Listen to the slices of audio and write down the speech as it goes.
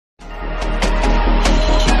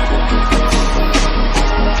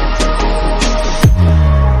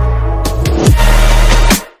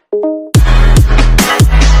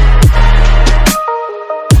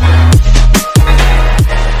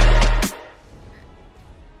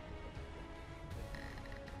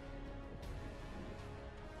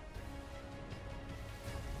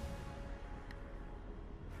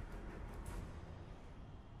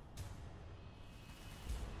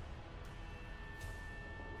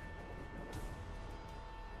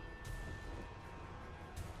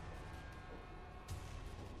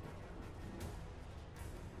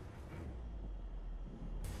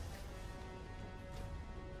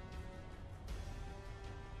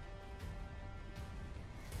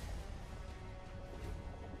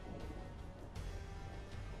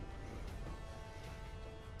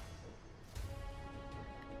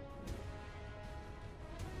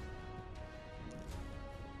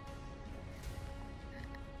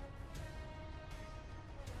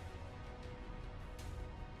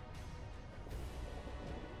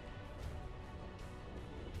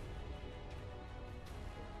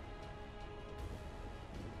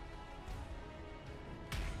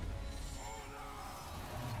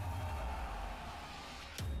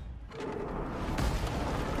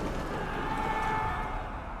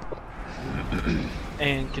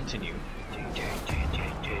And continue.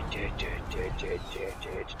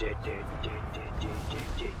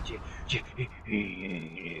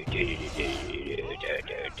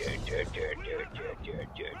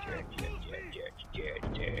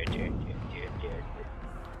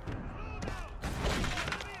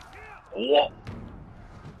 Whoa!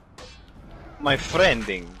 My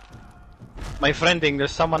friending,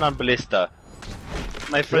 there's someone on Ballista.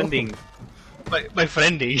 My friending, my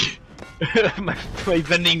friending, my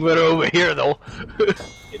friending, we're over here though,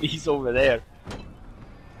 and he's over there.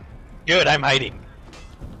 Good, I'm hiding.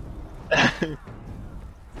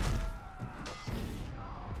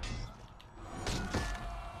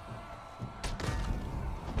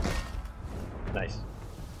 Nice.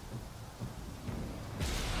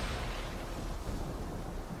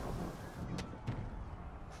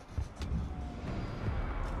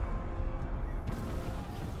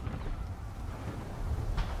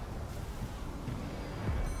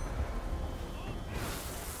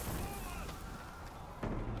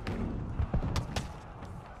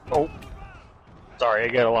 Oh, sorry, I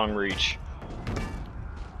got a long reach.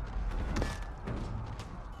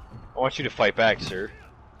 I want you to fight back, sir.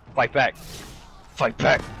 Fight back. Fight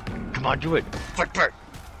back. Come on, do it. Fight back.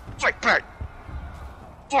 Fight back.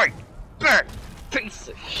 Fight back. Piece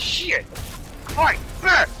of shit. Fight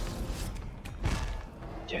back.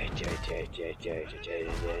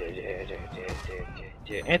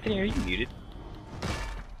 Anthony, are you muted?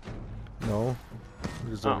 No. I'm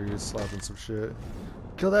just over here slapping some shit.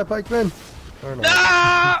 Kill that pikeman! Or no.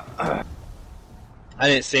 Ah! I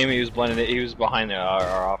didn't see him, he was blending it. He was behind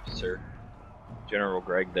our officer. General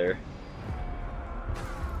Greg there.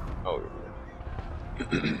 Oh.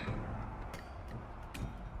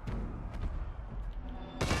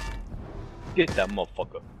 Get that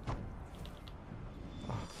motherfucker.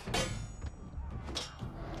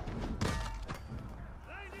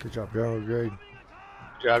 Good job, General Greg.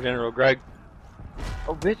 Good job, General Greg.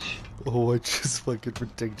 Oh, bitch. Oh, I just fucking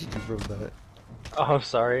protected you from that. Oh,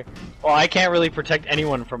 sorry. Well, I can't really protect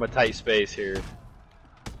anyone from a tight space here.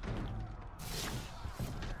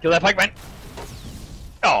 Kill that pikeman!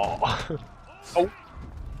 Oh! Oh!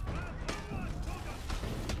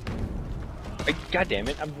 God damn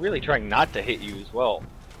it, I'm really trying not to hit you as well.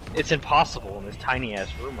 It's impossible in this tiny ass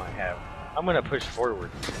room I have. I'm gonna push forward.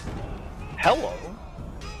 Hello?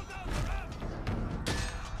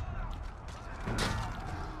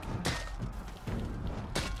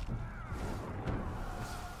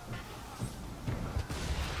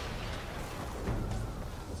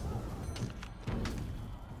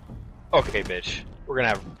 Okay, bitch. We're gonna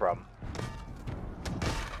have a problem.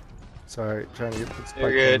 Sorry, trying to get this You're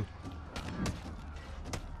pikeman. good.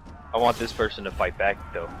 I want this person to fight back,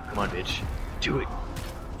 though. Come on, bitch. Do it.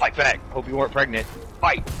 Fight back. Hope you weren't pregnant.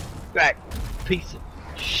 Fight back. Piece of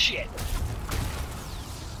shit.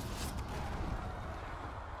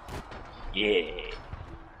 Yeah.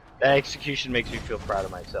 That execution makes me feel proud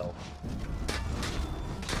of myself.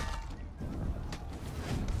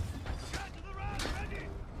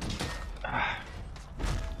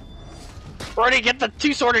 Brody, get the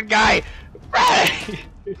two-sworded guy!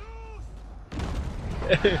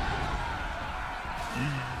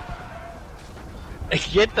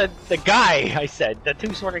 Get the guy, I said. The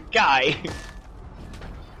two-sworded guy.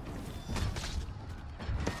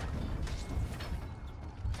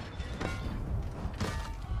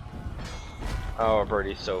 Oh,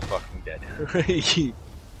 Brody's so fucking dead.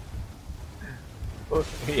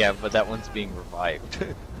 Yeah, but that one's being revived.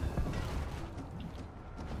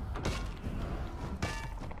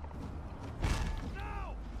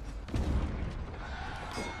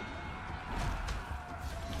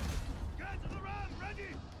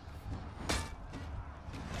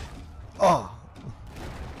 Oh!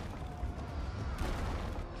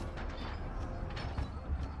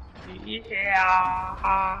 Yeah.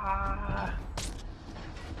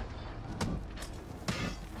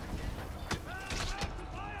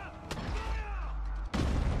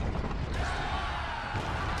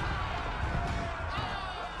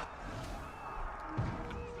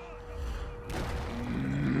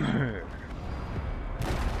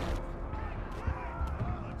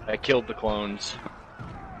 I killed the clones.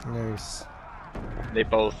 Nice. They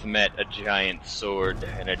both met a giant sword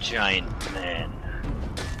and a giant man.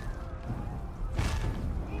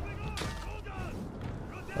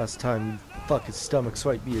 Last time you fucking stomach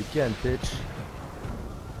swipe me again, bitch.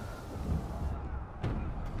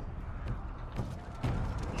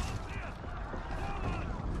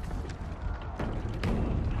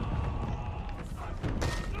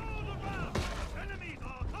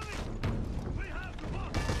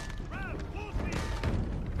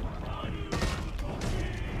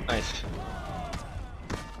 Nice.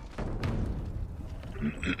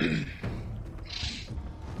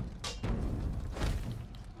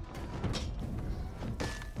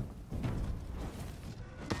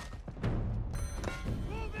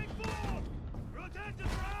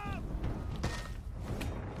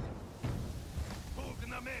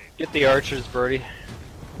 Get the archers, Birdie.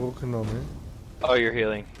 Walking on it. Oh, you're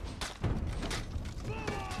healing.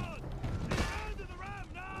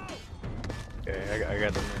 Okay, I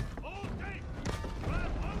got them there.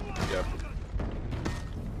 Yep.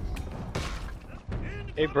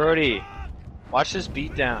 Hey, Birdie. Watch this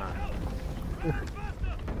beat down.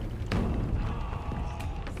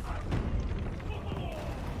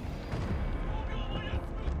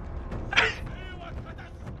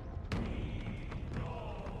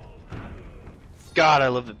 God, I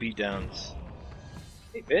love the beatdowns.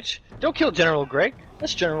 Hey, bitch. Don't kill General Greg.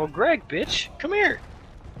 That's General Greg, bitch. Come here.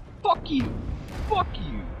 Fuck you. Fuck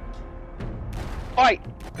you. Fight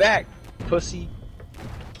back, pussy.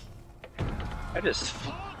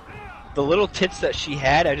 The little tits that she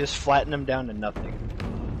had, I just flattened them down to nothing.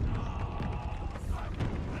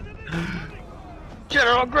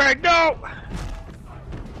 General Greg, no!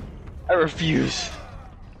 I refuse.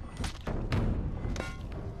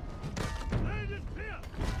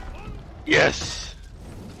 Yes!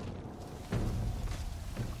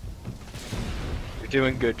 You're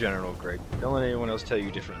doing good, General Greg. Don't let anyone else tell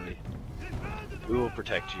you differently. We will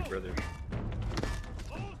protect you, brother.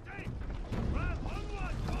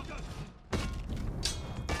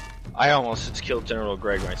 I almost just killed General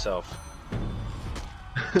Greg myself.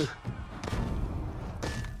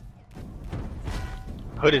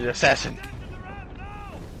 Hooded assassin!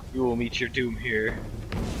 You will meet your doom here.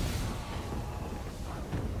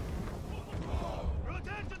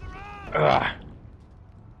 Ugh.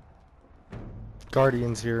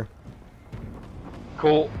 Guardians here.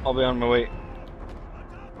 Cool, I'll be on my way.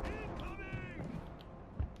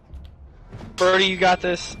 Birdie, you got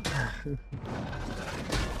this.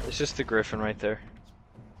 It's just the Griffin right there.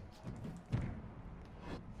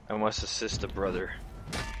 I must assist a brother.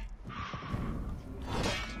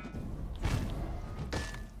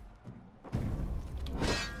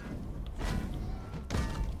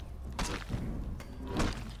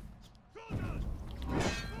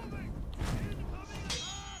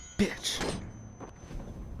 Bitch.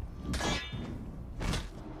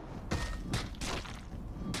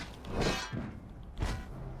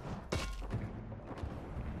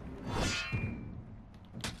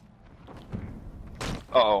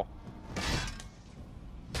 Uh-oh.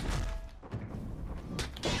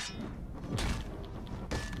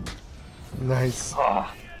 Nice.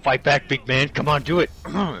 Ah, fight back, big man. Come on, do it.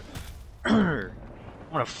 I want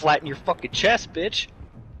to flatten your fucking chest, bitch.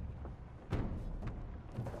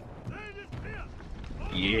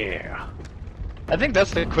 Yeah. I think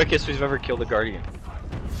that's the quickest we've ever killed a Guardian.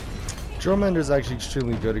 Dromander's actually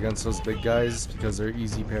extremely good against those big guys because they're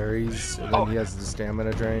easy parries, and then he has the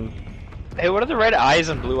stamina drain. Hey, what do the red eyes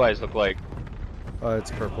and blue eyes look like?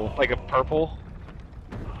 It's purple. Like a purple?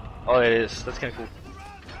 Oh, it is. That's kind of cool.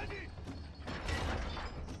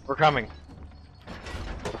 We're coming.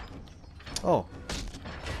 Oh.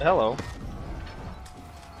 Hello.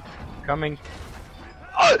 Coming.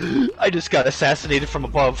 I just got assassinated from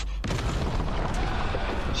above.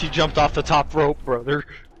 She jumped off the top rope, brother.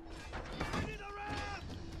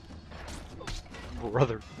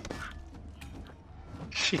 Brother.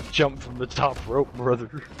 She jumped from the top rope,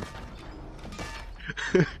 brother.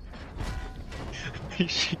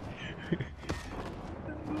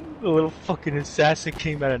 The little fucking assassin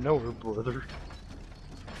came out of nowhere, brother.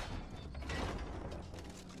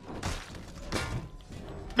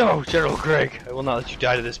 No, General Greg, I will not let you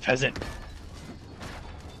die to this peasant.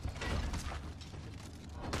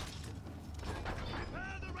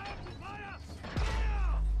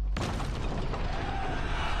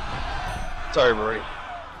 Sorry, Marie.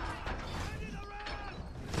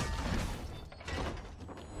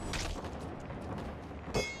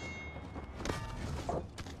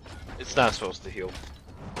 It's not supposed to heal.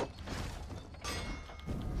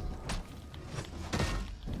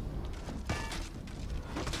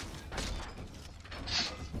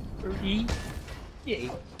 Birdie.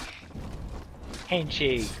 Yay.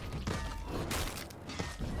 Handshake.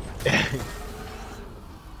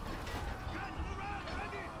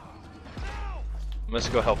 Let's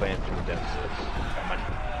go help Anthony downstairs. Come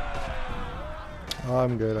on.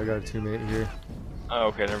 I'm good. I got a teammate here. Oh,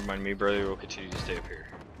 okay, never mind. Me, brother, will continue to stay up here.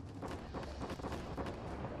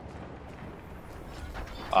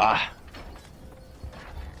 Ah.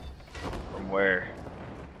 From where?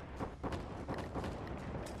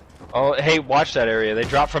 Oh, hey, watch that area. They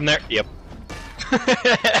drop from there. Yep.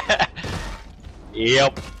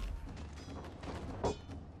 Yep.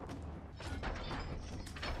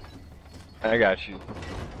 I got you.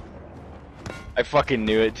 I fucking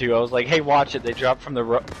knew it too. I was like, hey, watch it. They dropped from the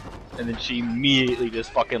roof. And then she immediately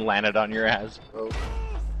just fucking landed on your ass, bro.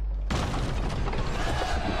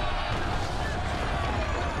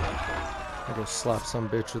 I go slap some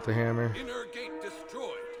bitch with the hammer. Inner gate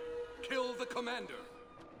destroyed. Kill the commander.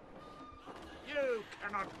 You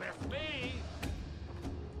cannot best me!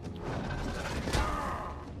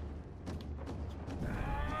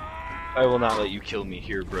 I will not let you kill me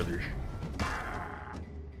here, brother.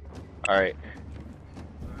 Alright.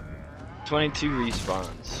 22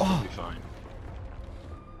 respawns. Oh. We'll be fine.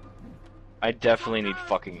 I definitely need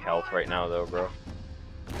fucking health right now, though, bro.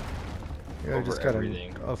 Yeah, I just got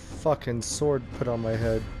a fucking sword put on my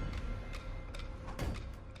head.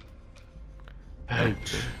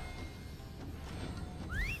 Ouch.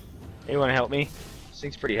 Anyone help me? This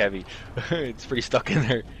thing's pretty heavy. It's pretty stuck in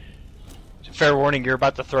there. Fair warning, you're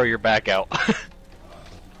about to throw your back out.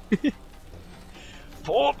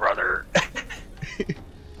 Pull, brother!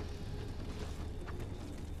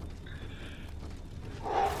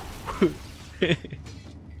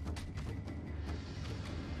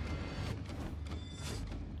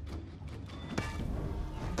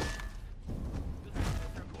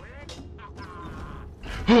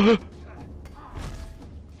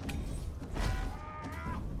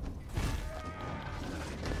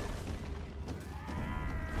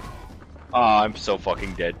 Ah, I'm so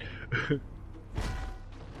fucking dead.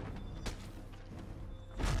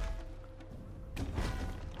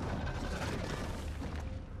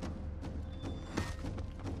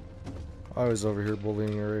 I was over here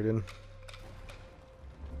bullying her, Raiden.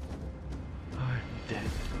 I'm dead.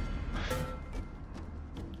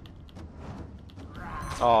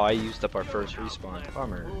 Oh, I used up our first respawn.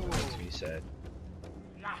 Bummer. Makes me sad.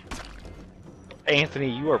 Anthony,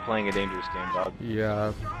 you are playing a dangerous game, dog.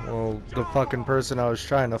 Yeah, well, the fucking person I was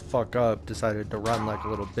trying to fuck up decided to run like a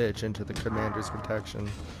little bitch into the commander's protection.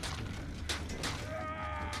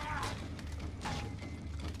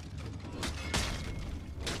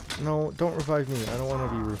 No, don't revive me. I don't want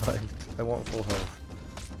to be revived. I want full health.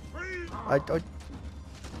 Don't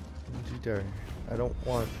you dare. I don't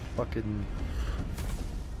want fucking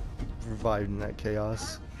revived in that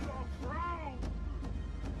chaos.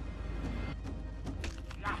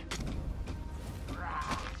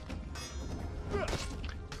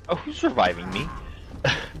 Oh, who's reviving me?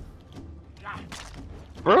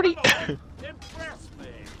 Brody! Impress me!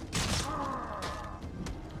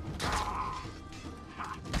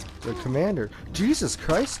 The commander. Jesus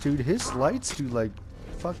Christ, dude. His lights do like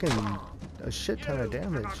fucking a shit ton of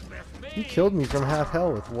damage. He killed me from half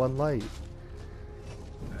hell with one light.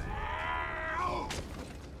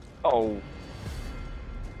 Oh.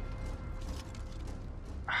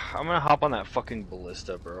 I'm gonna hop on that fucking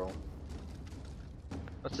ballista, bro.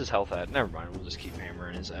 What's his health at? Never mind, we'll just keep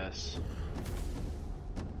hammering his ass.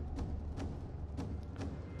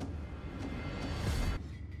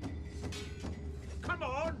 Come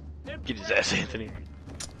on! Get his ass, Anthony.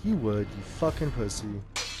 You would, you fucking pussy.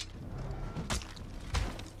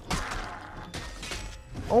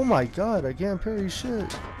 Oh my god, I can't parry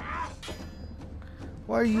shit.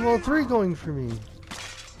 Why are you all three going for me?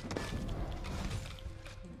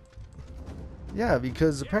 Yeah,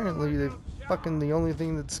 because apparently they're fucking the only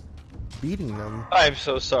thing that's beating them. I'm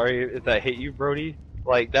so sorry if that hit you, Brody.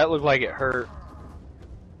 Like, that looked like it hurt.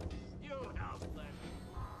 You outlet!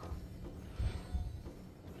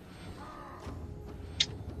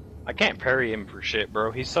 I can't parry him for shit,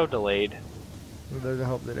 bro. He's so delayed. It doesn't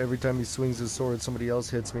help that every time he swings his sword, somebody else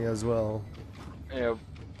hits me as well. Yeah.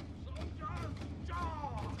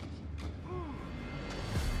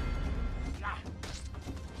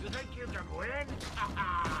 You think you can win?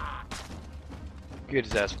 Get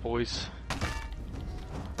his ass, boys.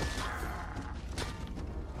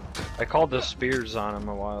 I called the spears on him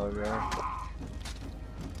a while ago.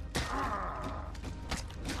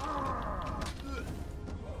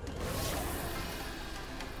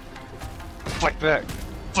 Fight back!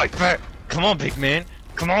 Fight back! Come on, big man!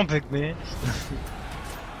 Come on, big man!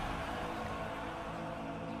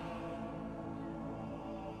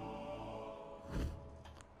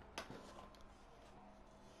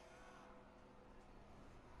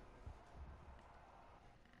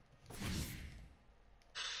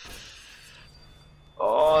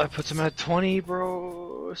 Oh, that puts him at 20,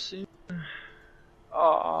 bro. Soon.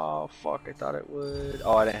 Oh, fuck, I thought it would.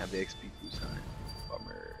 Oh, I didn't have the XP boost on it.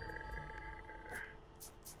 Bummer.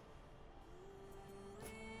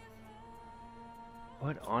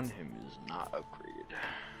 What on him is not upgraded?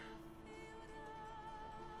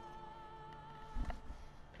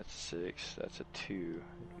 That's 6, that's a 2.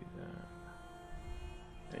 It'd be that.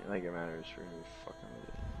 Ain't like it matters for me fucking with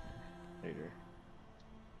it later.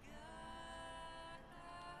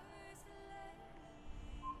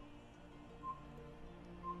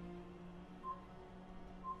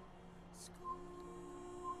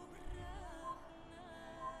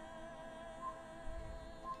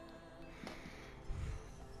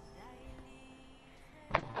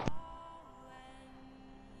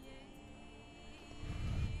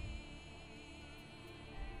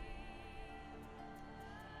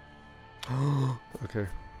 Okay,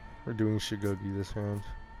 we're doing Shigogi this round.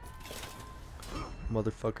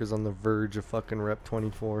 Motherfucker's on the verge of fucking rep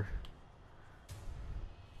 24.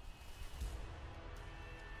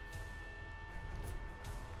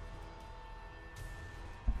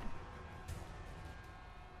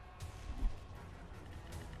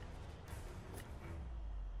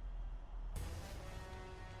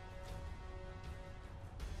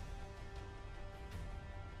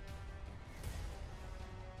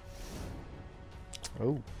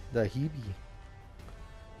 Oh, the Hebe.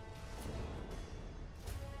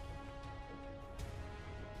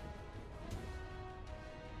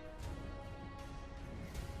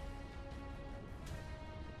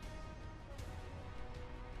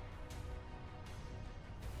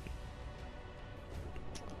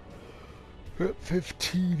 At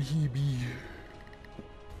 15 Hebe.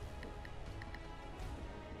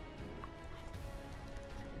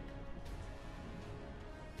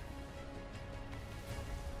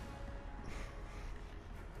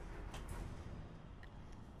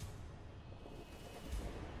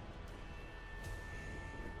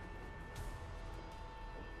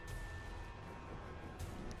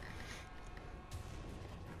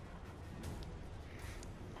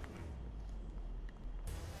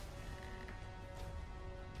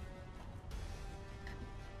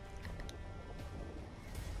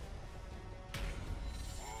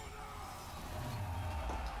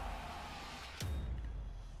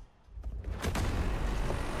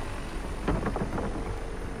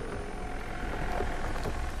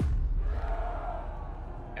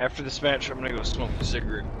 After this match, I'm gonna go smoke a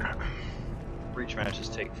cigarette. Breach matches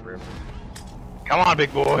take forever. Come on,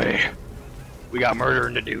 big boy. We got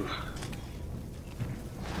murdering to do.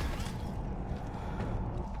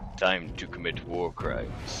 Time to commit war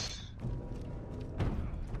crimes.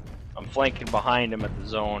 I'm flanking behind him at the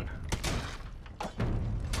zone.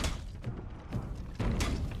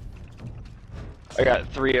 I got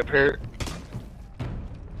 3 up here.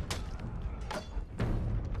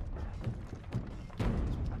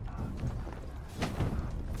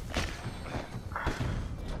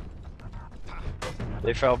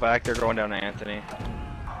 They fell back, they're going down to Anthony.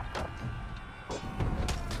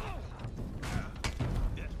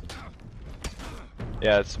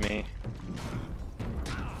 Yeah, it's me.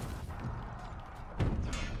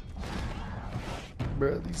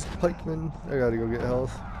 Bruh, these pikemen. I gotta go get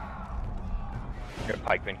health. Good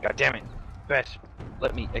pikeman, god damn it. Bet,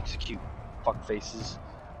 let me execute, fuck faces.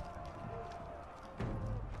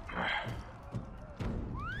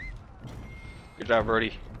 Good job,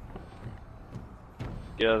 Brody.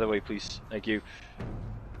 Get out of the way, please. Thank you.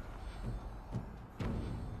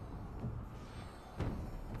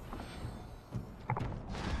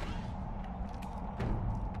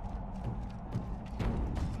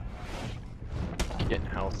 Getting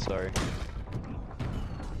health, sorry.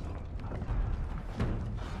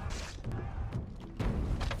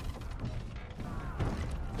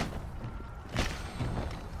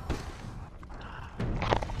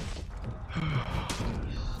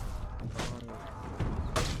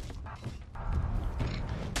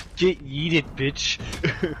 Get yeeted, bitch.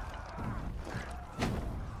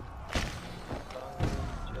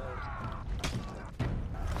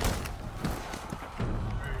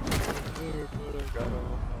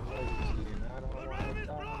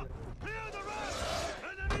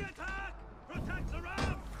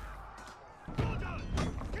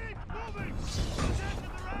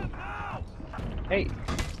 Hey,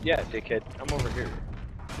 yeah, dickhead, I'm over here.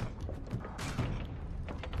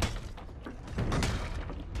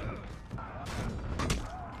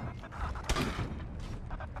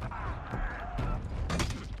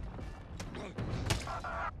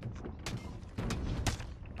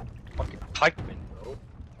 Fucking pikeman, bro.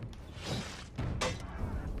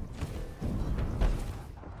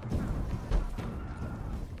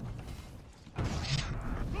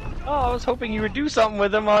 Oh, I was hoping you would do something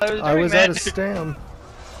with him while I was doing I was that. at a stam.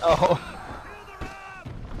 Oh.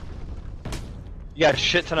 You got a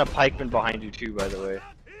shit ton of pikemen behind you too, by the way.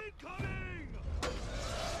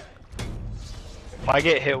 If I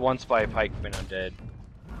get hit once by a pikeman, I'm dead.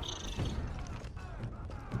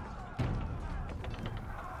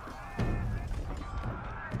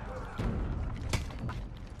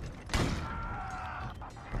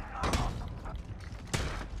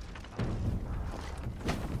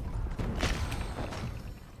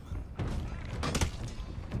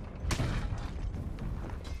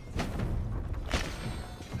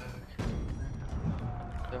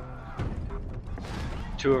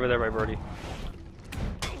 Two over there by Birdie.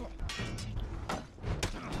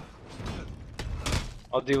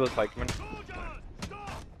 I'll deal with pikeman.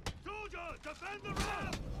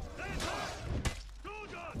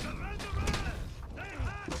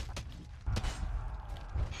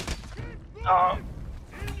 Oh.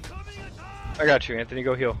 I got you, Anthony.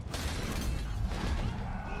 Go heal.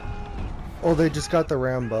 Oh, they just got the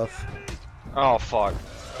ram buff. Oh fuck!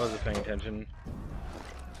 I wasn't paying attention.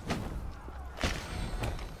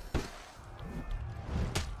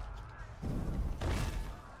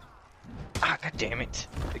 Ah, god damn it!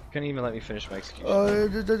 They couldn't even let me finish my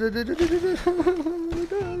execution. Because of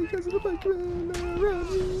the pikeman,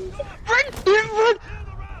 run. Run!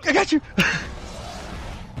 I got you!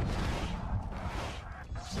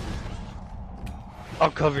 I'll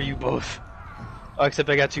cover you both. Oh, except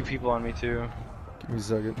I got two people on me too. Give me a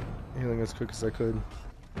second. Healing as quick as I could.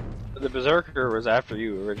 The Berserker was after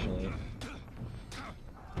you originally.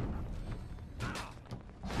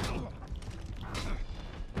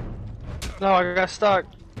 No, I got stuck.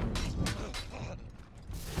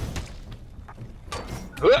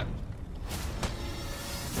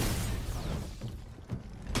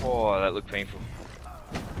 Oh, that looked painful.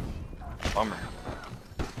 Bummer.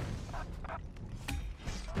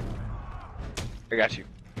 I got you.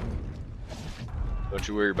 Don't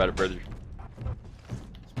you worry about it, brother.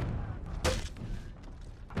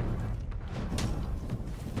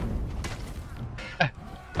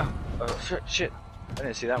 Oh, shit. I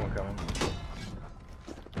didn't see that one coming.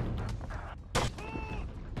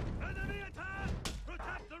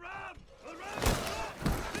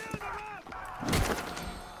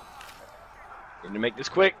 Need to make this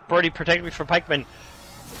quick. Birdie, protect me from pikemen.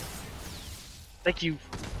 Thank you.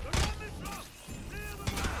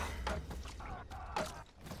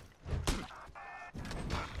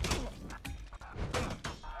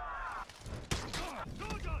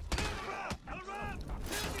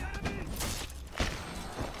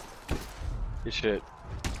 Good shit.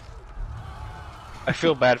 I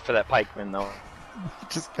feel bad for that pikeman though.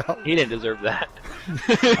 Just got. He didn't deserve that.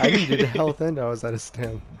 I needed health and I was out of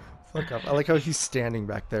stam. Fuck up. I like how he's standing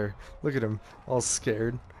back there. Look at him, all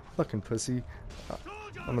scared. Fucking pussy.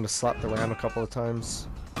 I'm gonna slap the ram a couple of times.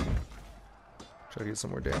 Try to get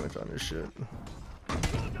some more damage on his shit.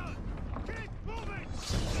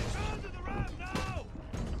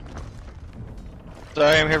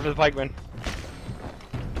 Sorry, I'm here for the pikeman.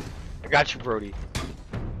 I got you, Brody.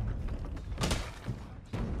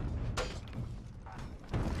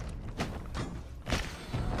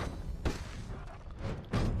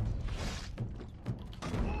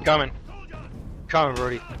 Coming. Coming,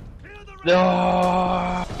 Brody.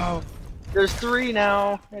 No! There's three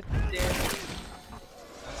now.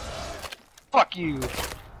 Fuck you.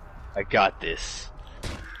 I got this.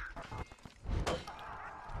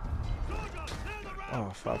 Oh,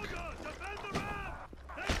 fuck.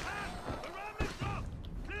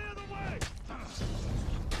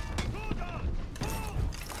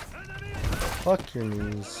 Fuck your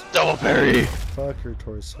knees. Double parry! Fuck your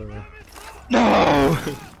torso. No!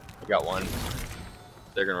 I got one.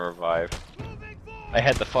 They're gonna revive. I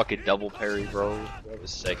had the fucking double parry, bro. That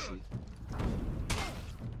was sexy.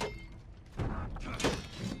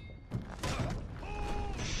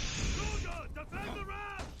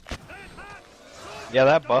 Yeah,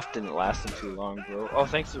 that buff didn't last them too long, bro. Oh,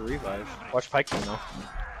 thanks to the revive. Watch pikeman though.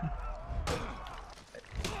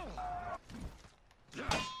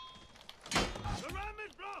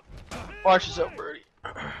 Watch yourself, Birdie.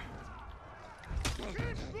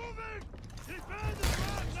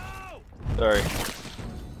 Sorry.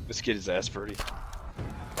 Let's get his ass, Birdie.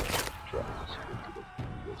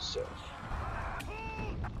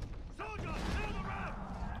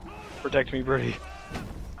 Protect me, Birdie.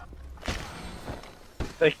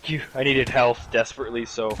 Thank you. I needed health desperately,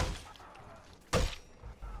 so.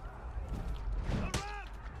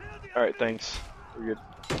 Alright, thanks. We're good.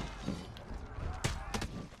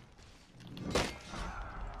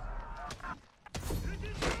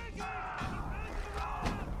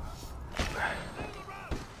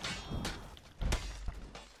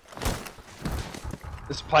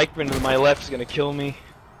 This pikeman to my left is gonna kill me.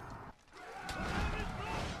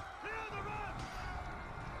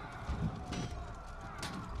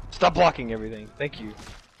 Stop blocking everything. Thank you.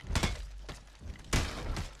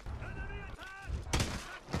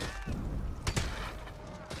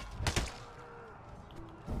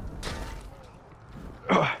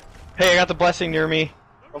 Hey, I got the blessing near me.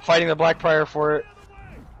 I'm fighting the Black Prior for it.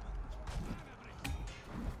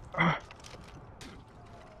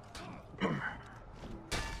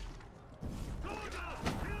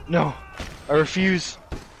 No, I refuse.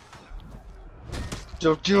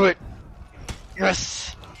 Don't do it. Yes.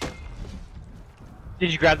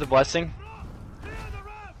 Did you grab the blessing?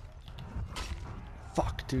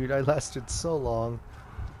 Fuck, dude, I lasted so long.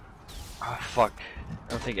 Oh, fuck. I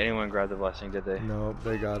don't think anyone grabbed the blessing, did they? Nope,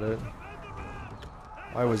 they got it.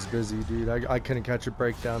 I was busy, dude. I couldn't catch a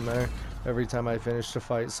break down there. Every time I finished a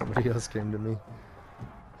fight, somebody else came to me.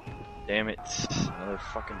 Damn it. Another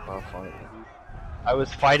fucking buff on it. I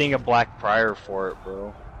was fighting a Black Prior for it,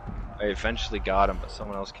 bro. I eventually got him, but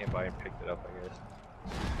someone else came by and picked it up, I guess.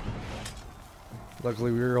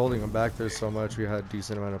 Luckily, we were holding them back there so much, we had a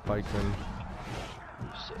decent amount of pikemen.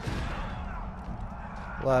 Shit.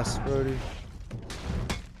 Last, Brody.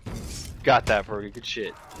 Got that, Brody. Good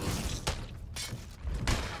shit.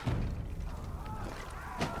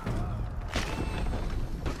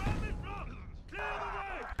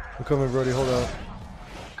 I'm coming, Brody. Hold up.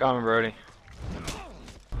 Coming, Brody.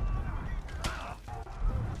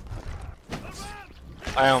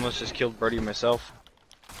 I almost just killed Brody myself.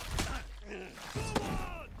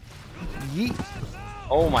 Yeet.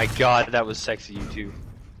 Oh my god, that was sexy, you two.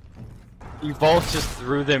 You both just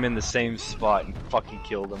threw them in the same spot and fucking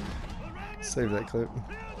killed them. Save that clip.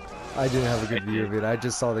 I didn't have a good view of it. I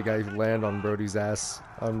just saw the guy land on Brody's ass.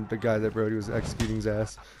 On the guy that Brody was executing's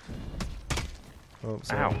ass. Oh,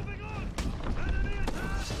 sorry. Ow.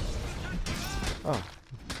 Oh.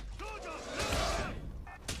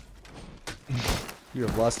 You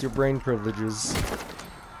have lost your brain privileges.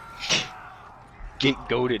 Get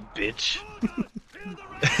goated, bitch.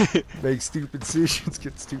 Make stupid decisions,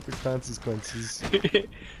 get stupid consequences.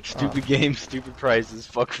 Stupid games, stupid prizes,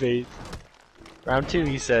 fuckface. Round 2,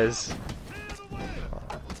 he says.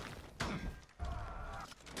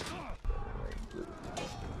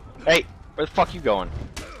 Hey, where the fuck you going?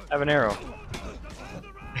 I have an arrow.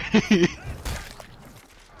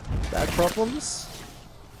 Back problems?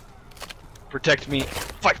 Protect me.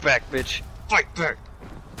 Fight back, bitch. Fight back.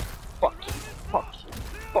 Fuck you. Fuck you.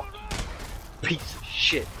 Fuck you. Piece of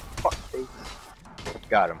shit. Fuck face.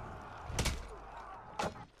 Got him.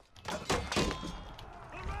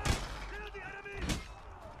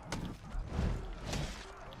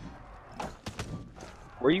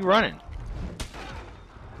 Where are you running?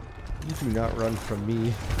 You do not run from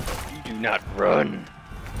me. You do not run.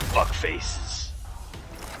 Fuck faces.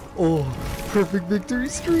 Oh, perfect victory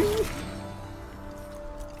screen!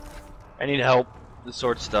 I need help. The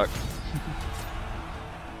sword's stuck.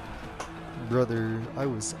 Brother, I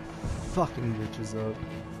was fucking bitches up.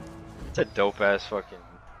 It's a dope ass fucking.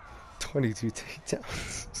 22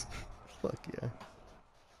 takedowns. Fuck yeah.